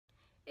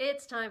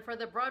It's time for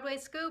the Broadway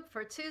Scoop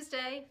for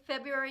Tuesday,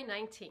 February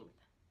 19th.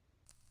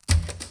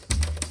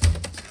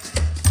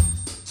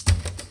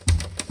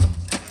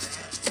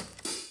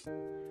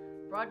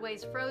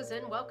 Broadway's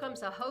Frozen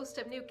welcomes a host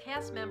of new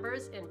cast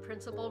members in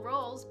principal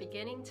roles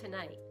beginning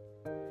tonight.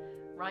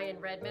 Ryan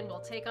Redmond will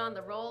take on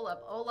the role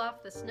of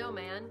Olaf the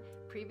Snowman,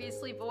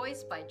 previously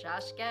voiced by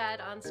Josh Gad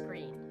on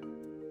screen.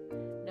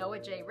 Noah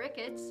J.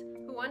 Ricketts,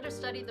 who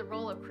understudied the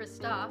role of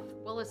Christophe,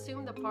 will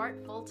assume the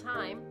part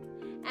full-time,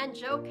 and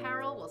Joe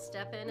Carroll will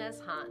step in as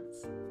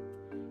Hans.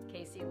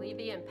 Casey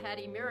Levy and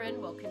Patty Murin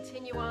will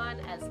continue on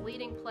as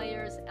leading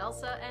players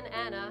Elsa and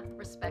Anna,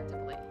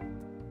 respectively.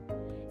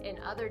 In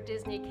other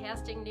Disney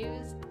casting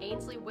news,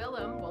 Ainsley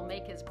Willem will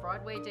make his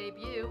Broadway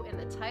debut in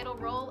the title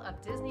role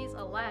of Disney's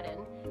Aladdin,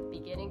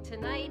 beginning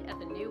tonight at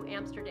the New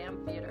Amsterdam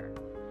Theatre.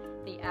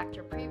 The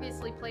actor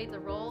previously played the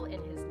role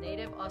in his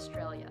native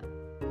Australia.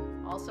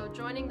 Also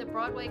joining the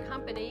Broadway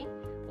company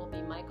will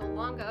be Michael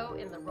Longo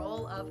in the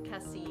role of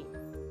Cassim.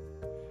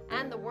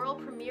 And the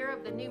world premiere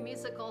of the new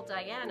musical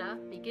Diana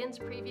begins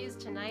previews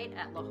tonight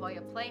at La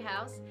Jolla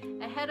Playhouse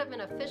ahead of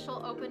an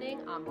official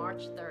opening on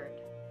March 3rd.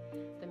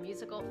 The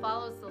musical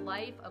follows the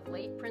life of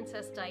late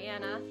Princess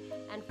Diana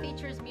and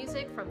features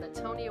music from the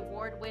Tony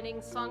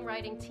Award-winning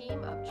songwriting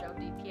team of Joe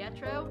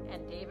DiPietro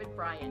and David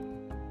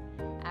Bryan.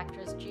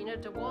 Actress Gina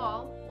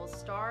DeWall will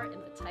star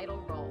in the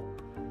title role.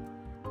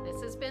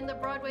 This has been the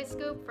Broadway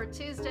Scoop for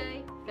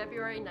Tuesday,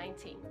 February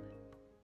 19th.